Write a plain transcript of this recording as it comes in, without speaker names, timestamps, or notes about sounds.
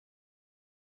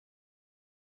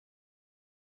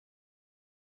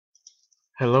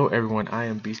Hello everyone, I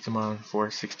am Beastamon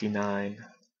 469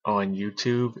 on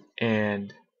YouTube,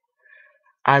 and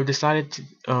I've decided to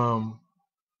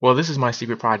well, this is my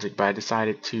secret project, but I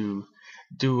decided to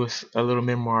do a little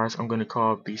memoirs I'm going to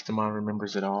call Beastamon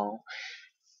Remembers It All.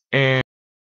 And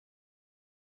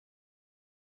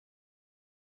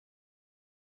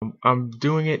I'm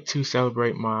doing it to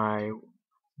celebrate my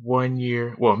 1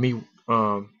 year, well, me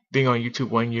being on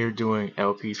YouTube 1 year doing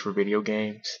LPs for video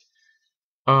games.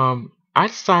 I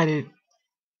decided,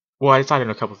 well, I decided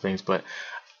on a couple things, but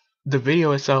the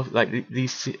video itself, like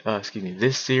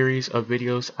this series of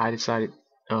videos,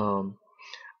 um,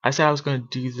 I said I was going to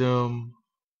do them.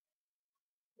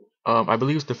 I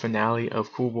believe it's the finale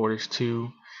of Cool Borders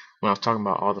 2 when I was talking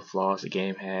about all the flaws the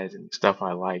game has and stuff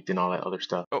I liked and all that other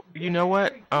stuff. Oh, you know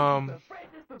what?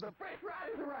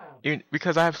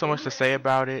 Because I have so much to say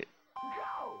about it,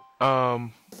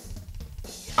 um,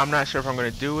 I'm not sure if I'm going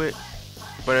to do it,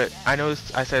 but I know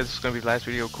I said this is going to be the last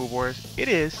video of Cool Borders. It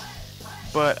is.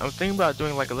 But I'm thinking about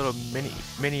doing like a little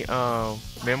mini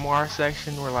memoir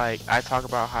section where like I talk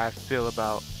about how I feel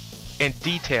about in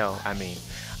detail. I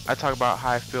talk about how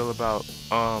I feel about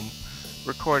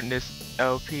recording this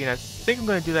LP, and I think I'm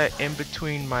gonna do that in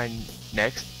between my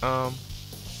next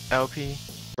LP.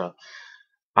 So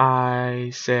I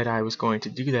said I was going to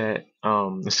do that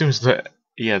as soon as the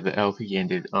LP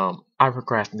ended. I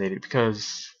procrastinated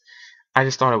because I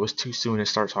just thought it was too soon to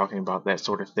start talking about that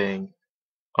sort of thing.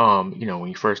 When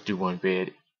you first do one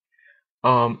vid.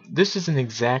 This isn't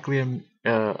exactly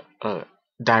a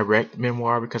direct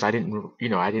memoir because I didn't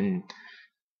write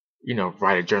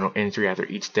a journal entry after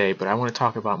each day, but I want to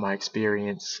talk about my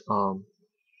experience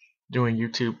doing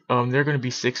YouTube. There are going to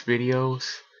be 6 videos.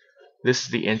 This is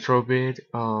the intro vid,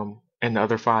 and the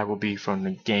other 5 will be from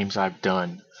the games I've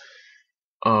done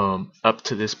up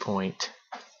to this point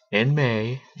in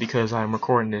May because I'm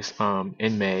recording this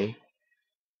in May.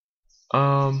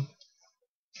 Um,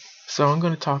 so I'm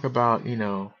going to talk about I'm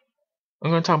going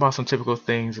to talk about some typical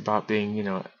things about being,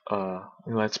 a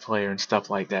Let's Player and stuff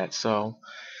like that. So,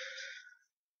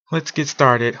 let's get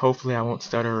started. Hopefully I won't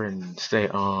stutter and say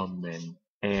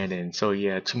and so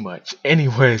yeah, too much.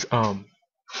 Anyways, so I'm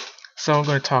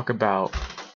going to talk about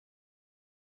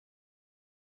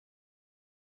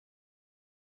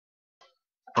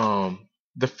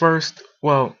the first,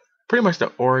 well, pretty much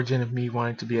the origin of me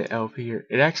wanting to be an LP'er.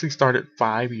 It actually started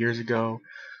 5 years ago.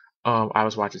 I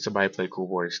was watching somebody play Cool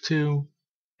Borders 2,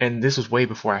 and this was way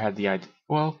before I had the idea.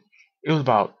 Well, it was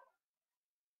about,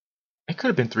 it could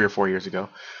have been 3 or 4 years ago.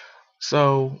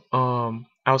 So,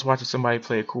 I was watching somebody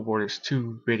play a Cool Borders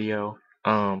 2 video,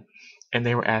 and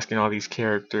they were asking all these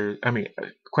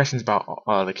questions about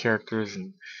the characters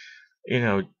and, you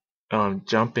know,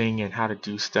 jumping and how to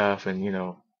do stuff, and,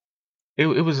 it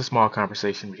was a small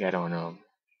conversation we had on,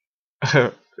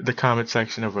 the comment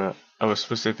section of a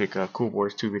specific Cool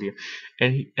Borders 2 video,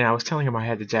 and I was telling him I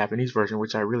had the Japanese version,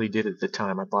 which I really did at the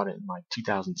time. I bought it in like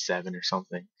 2007 or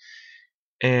something.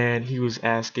 And he was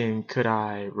asking could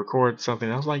I record something.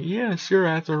 I was like, yeah, sure,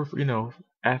 after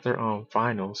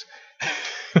finals.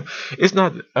 It's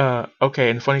not okay.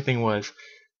 And the funny thing was,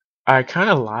 I kind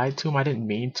of lied to him. I didn't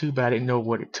mean to, but I didn't know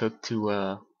what it took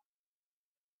to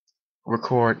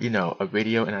record, a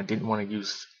video, and I didn't want to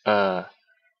use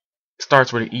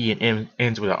starts with an E and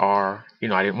ends with an R.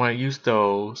 I didn't want to use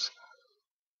those,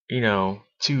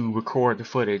 to record the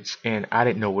footage, and I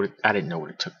didn't know what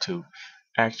it took to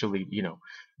actually,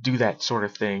 do that sort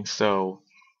of thing. So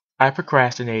I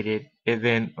procrastinated, and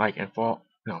then like in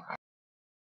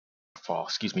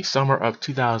summer of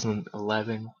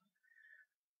 2011,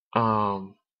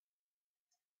 um,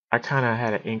 I kind of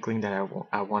had an inkling that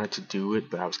I wanted to do it,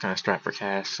 but I was kind of strapped for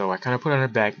cash, so I kind of put it on the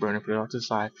back burner, put it off to the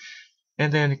side,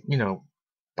 and then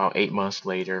about 8 months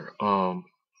later,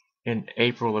 in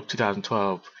April of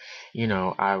 2012,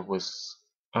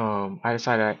 I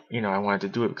decided I wanted to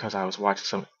do it because I was watching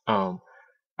some of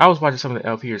the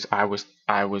LPers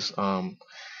I was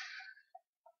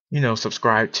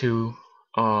subscribed to.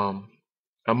 Um,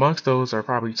 Amongst those are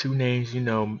probably 2 names,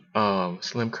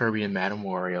 Slim Kirby and Madam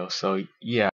Wario. So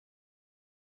yeah,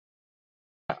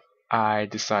 I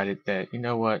decided that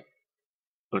what,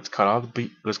 let's cut all the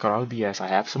BS. I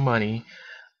have some money.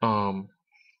 Um,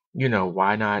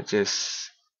 why not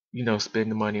just spend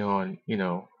the money on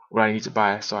what I need to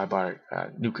buy? So I bought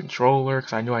a new controller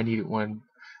because I knew I needed one.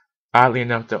 Oddly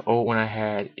enough, the old one I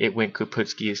had, it went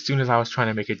kaputski as soon as I was trying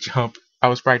to make a jump. I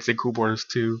was practicing Cool Borders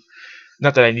 2.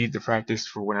 Not that I needed to practice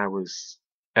for when I was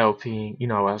LPing.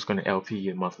 I was going to LP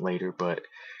a month later, but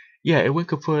yeah, it went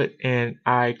kaput, and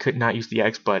I could not use the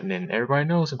X button. And everybody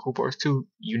knows in Cool Borders 2,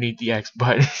 you need the X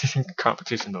button in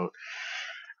competition mode.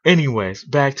 Anyways,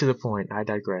 back to the point. I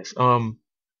digress.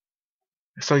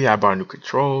 So yeah, I bought a new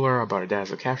controller. I bought a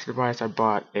dazzle capture device. I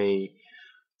bought a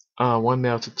one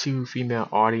male to two female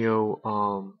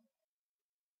audio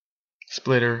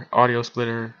splitter, audio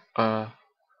splitter,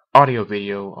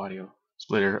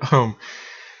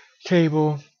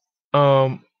 cable.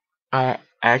 Um, I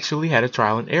actually had a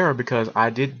trial and error because I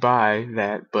did buy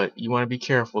that, but you want to be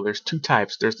careful. There's two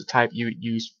types. There's the type you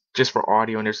use just for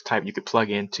audio, and there's the type you could plug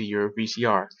into your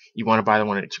VCR. You want to buy the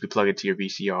one that you could plug into your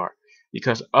VCR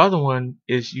because the other one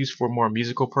is used for more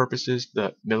musical purposes,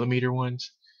 the millimeter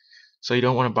ones. So you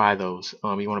don't want to buy those.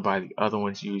 You want to buy the other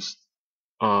ones used,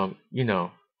 you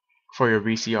know, for your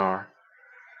VCR.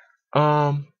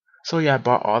 Um, so yeah, I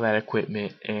bought all that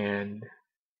equipment, and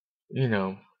you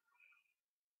know,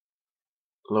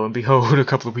 lo and behold, a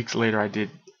couple of weeks later, I did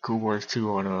Cool Wars 2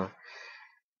 on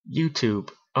YouTube.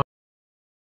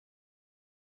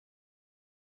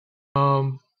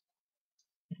 Um,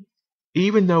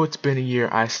 Even though it's been a year,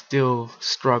 I still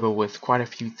struggle with quite a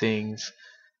few things.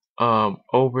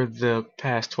 Over the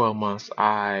past 12 months,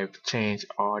 I've changed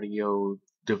audio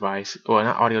device, well,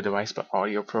 not audio device, but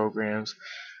audio programs.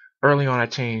 Early on, I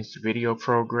changed video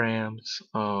programs.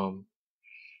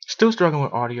 Still struggling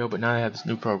with audio, but now I have this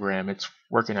new program. It's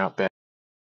working out better.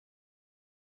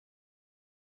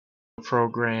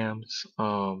 Programs.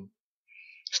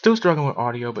 Still struggling with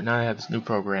audio, but now I have this new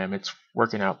program. It's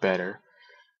working out better.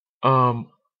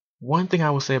 Um, One thing I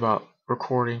will say about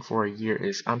recording for a year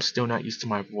is I'm still not used to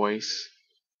my voice.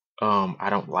 I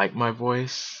don't like my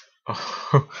voice. I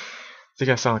think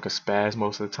I sound like a spaz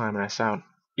most of the time, and I sound,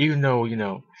 even though,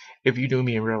 if you knew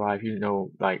me in real life,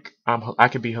 like I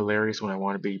could be hilarious when I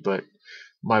want to be, but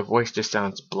my voice just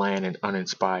sounds bland and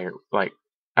uninspired. Like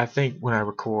I think when I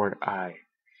record, I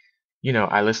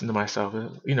listen to myself.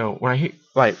 When I hear,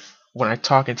 like, when I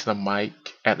talk into the mic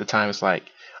at the time, it's like,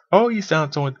 oh, you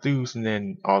sound so enthused, and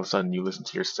then all of a sudden you listen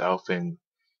to yourself and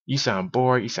you sound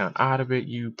bored, you sound out of it,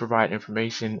 you provide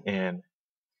information, and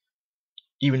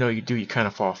even though you do, you kind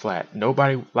of fall flat.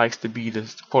 Nobody likes to be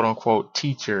this quote unquote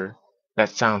teacher that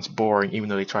sounds boring, even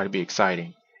though they try to be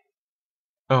exciting.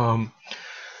 Um,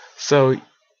 so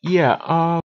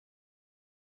yeah,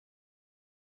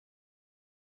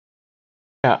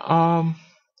 yeah,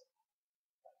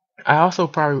 I also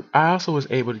was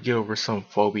able to get over some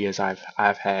phobias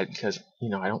I've had because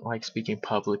I don't like speaking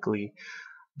publicly.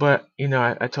 But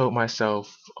I told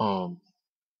myself, the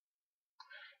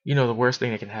worst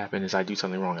thing that can happen is I do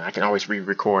something wrong. I can always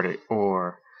re-record it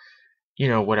or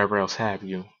whatever else have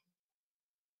you.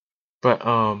 But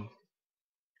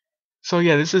so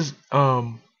yeah, this is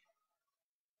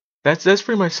that's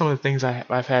pretty much some of the things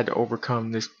I've had to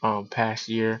overcome this past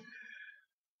year.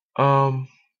 Um,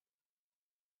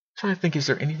 Trying to think, is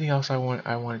there anything else I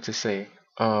wanted to say?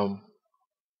 Um,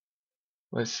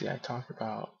 let's see, I talked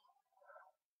about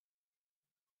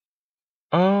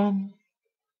um.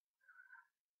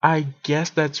 I guess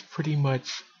that's pretty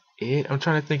much it. I'm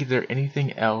trying to think if there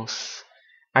anything else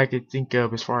I could think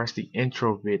of as far as the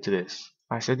intro vid to this.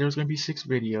 I said there was gonna be 6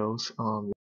 videos.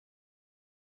 Um.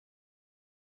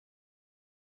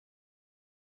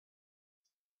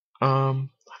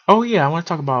 Oh yeah, I want to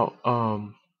talk about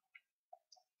how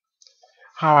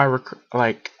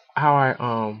how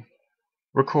I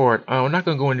record. I'm not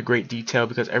gonna go into great detail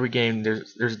because every game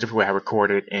there's a different way I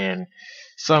record it, and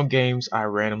some games I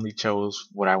randomly chose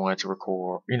what I wanted to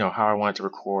record. How I wanted to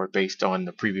record based on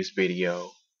the previous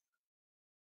video.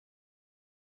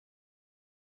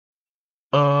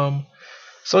 Um.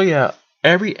 So yeah,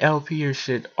 every LP'er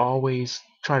should always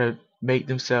try to make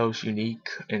themselves unique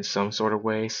in some sort of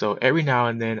way. So every now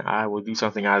and then I will do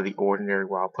something out of the ordinary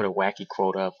where I'll put a wacky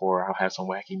quote up or I'll have some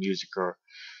wacky music or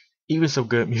even some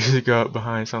good music up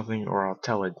behind something or I'll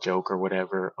tell a joke or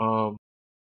whatever.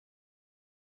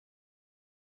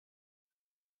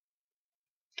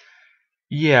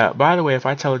 Yeah, by the way, if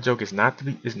I tell a joke it's not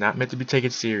meant to be taken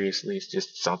seriously. It's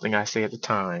just something I say at the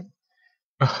time.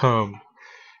 Um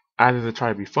Either to try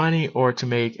to be funny or to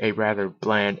make a rather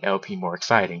bland LP more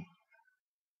exciting.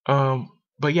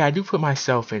 But yeah, I do put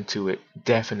myself into it,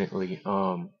 definitely.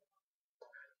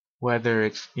 Whether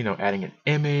it's, adding an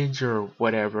image or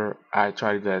whatever, I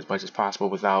try to do that as much as possible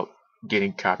without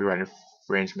getting copyright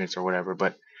infringements or whatever.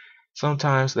 But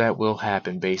sometimes that will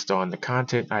happen based on the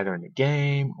content either in the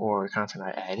game or content I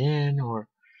add in or,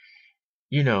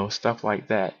 stuff like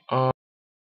that.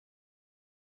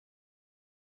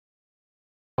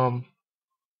 Um,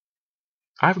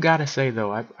 I've got to say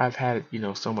though, I've had,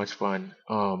 so much fun.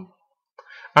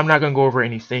 I'm not gonna go over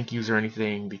any thank yous or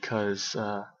anything because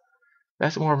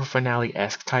that's more of a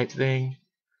finale-esque type thing.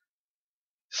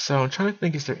 So I'm trying to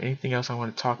think, is there anything else I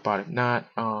want to talk about? If not,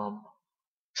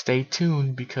 stay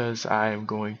tuned because I am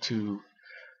going to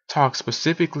talk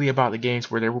specifically about the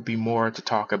games where there will be more to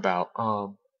talk about.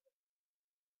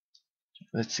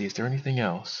 Let's see, is there anything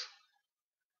else?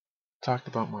 Talked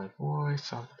about my voice,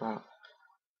 talked about.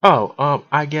 Oh,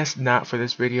 I guess not for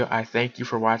this video. I thank you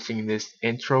for watching this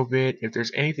intro vid. If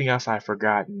there's anything else I've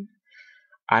forgotten,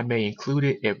 I may include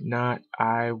it. If not,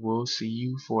 I will see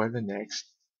you for the next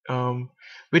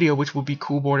video, which will be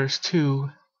Cool Borders 2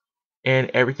 and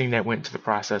everything that went into the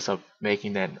process of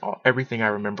making that, and everything I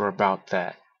remember about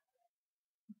that.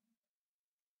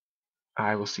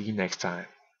 I will see you next time.